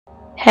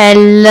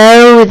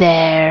Hello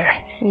there,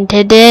 and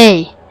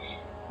today,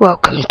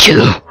 welcome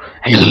to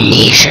an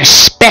Amensia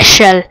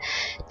special.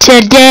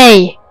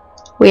 Today,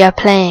 we are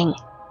playing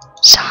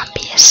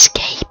Zombie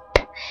Escape,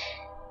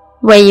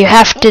 where you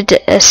have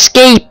to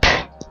escape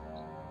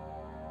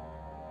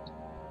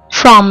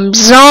from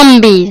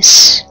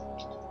zombies.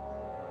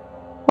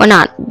 Well,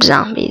 not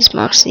zombies,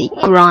 mostly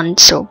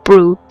grunts or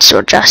brutes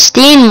or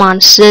Justine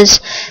monsters.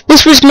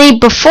 This was made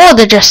before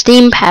the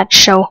Justine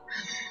patch, so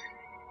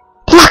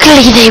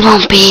luckily there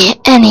won't be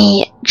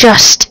any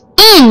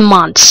Justine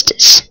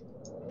monsters.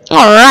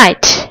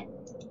 Alright.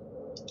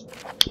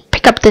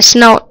 Pick up this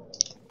note.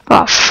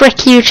 Oh,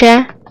 frick you,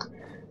 chair.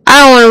 I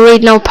don't want to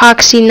read no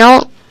poxy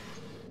note.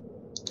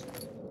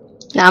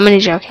 No, I'm only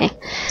joking.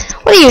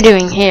 What are you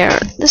doing here?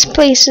 This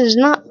place is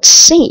not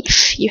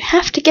safe. You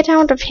have to get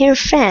out of here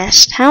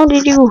fast. How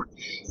did you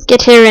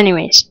get here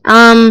anyways?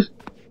 Well,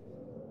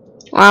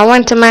 I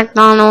went to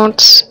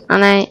McDonald's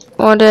and I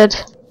ordered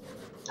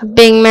a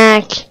Big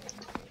Mac.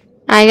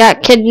 I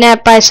got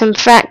kidnapped by some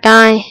fat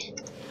guy,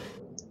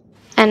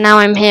 and now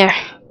I'm here.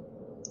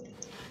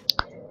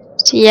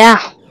 So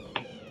yeah,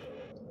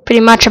 pretty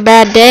much a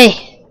bad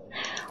day.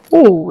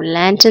 Ooh,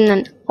 lantern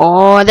and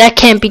oh, that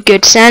can't be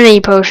good.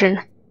 Sanity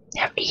potion.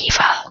 They're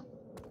evil.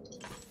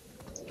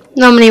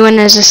 Normally when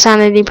there's a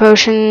sanity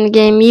potion in the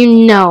game,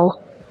 you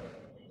know.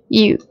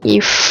 You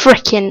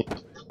frickin'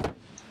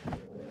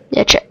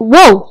 yeah,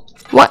 whoa!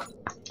 What?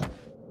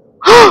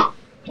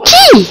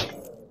 Key!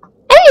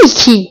 Any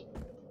key!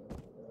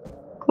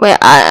 Wait,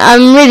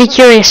 I'm really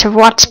curious of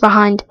what's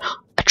behind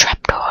a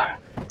trapdoor.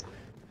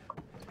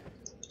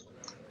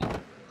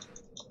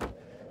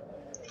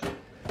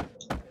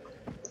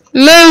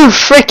 Move,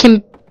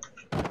 frickin'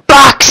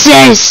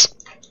 boxes!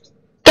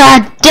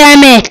 God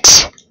damn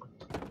it!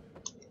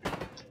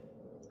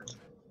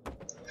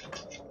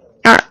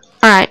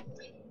 Alright,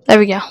 there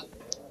we go.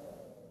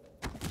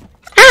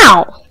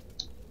 Ow!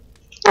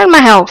 Out of my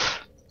health.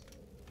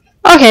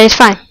 Okay, it's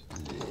fine.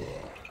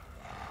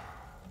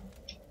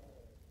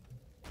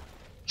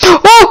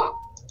 Oh!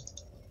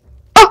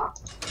 Oh!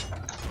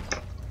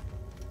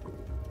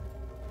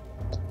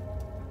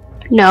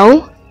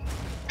 No.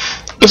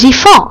 Is he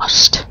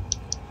fast?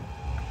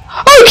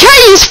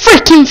 Okay, he's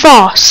freaking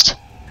fast!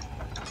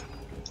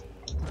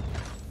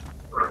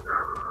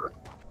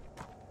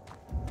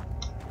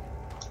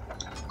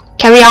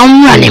 Carry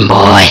on running,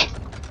 boy.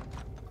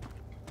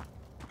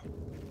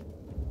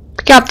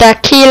 Pick up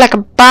that key like a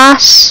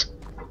boss.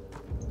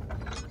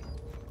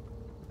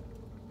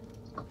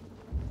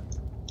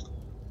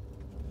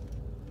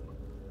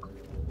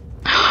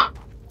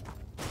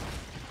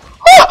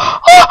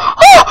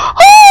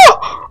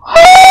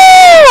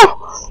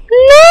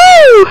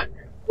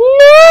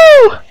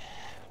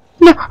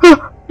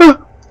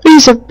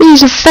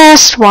 He's a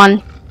fast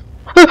one.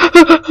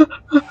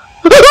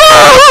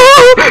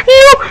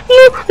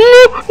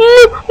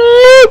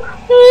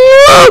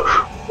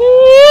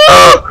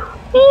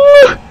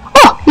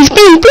 Oh, he's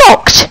being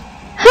blocked.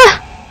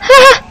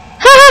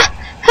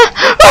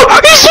 Oh,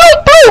 he's not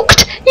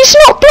blocked. He's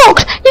not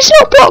blocked. He's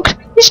not blocked.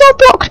 He's not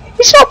blocked.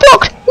 He's not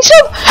blocked. He's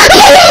not.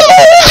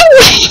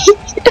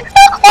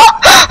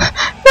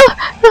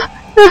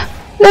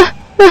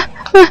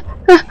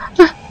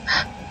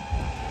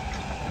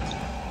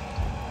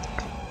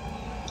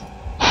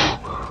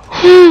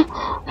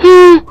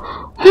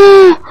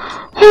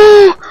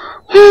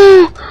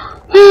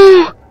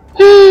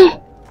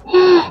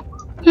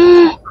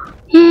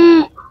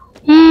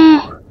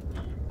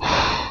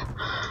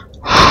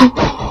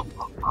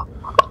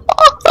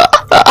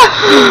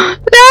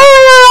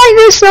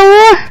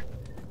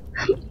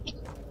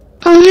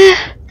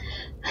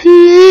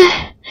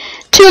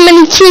 Too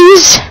many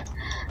keys.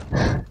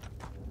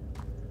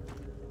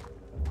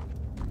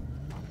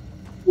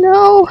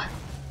 No.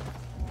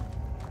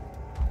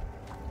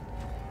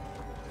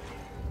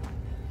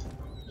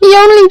 He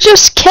only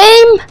just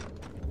came.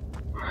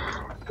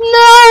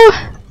 No.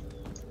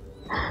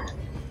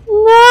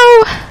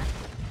 No.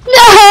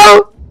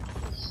 No.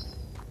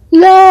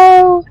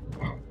 No.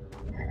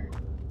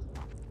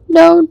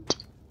 Don't.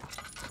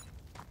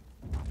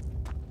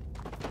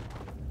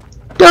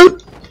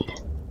 Don't.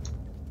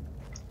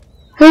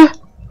 Huh?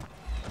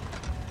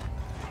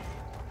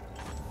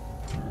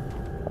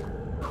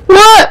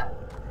 What?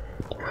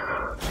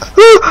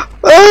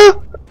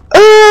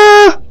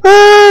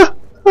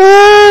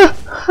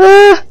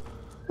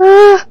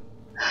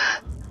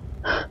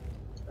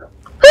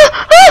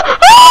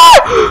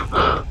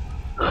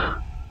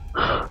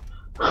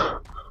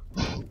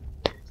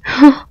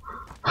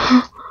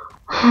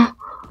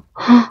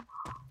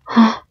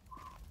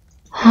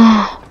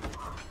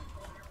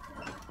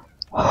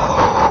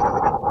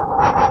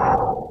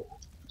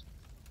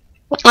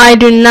 I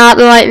do not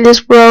like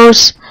this,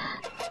 bros.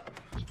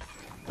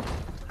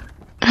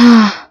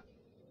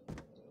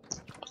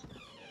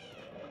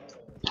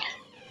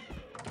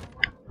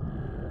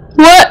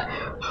 What?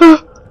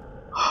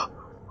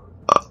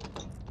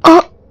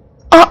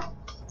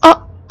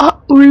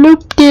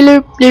 Loop de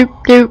loop loop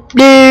loop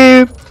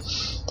loop.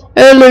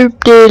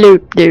 Loop de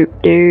Doop doop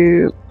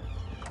doop.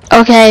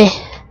 Okay,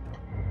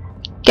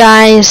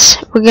 guys,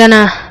 we're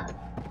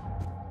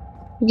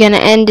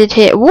gonna end it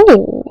here.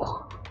 Woo!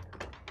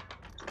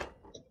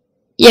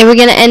 Yeah, we're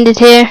gonna end it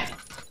here.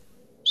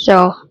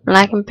 So,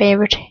 like and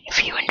favorite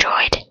if you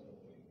enjoyed.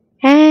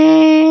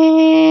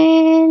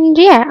 And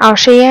yeah, I'll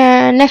see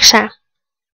you next time.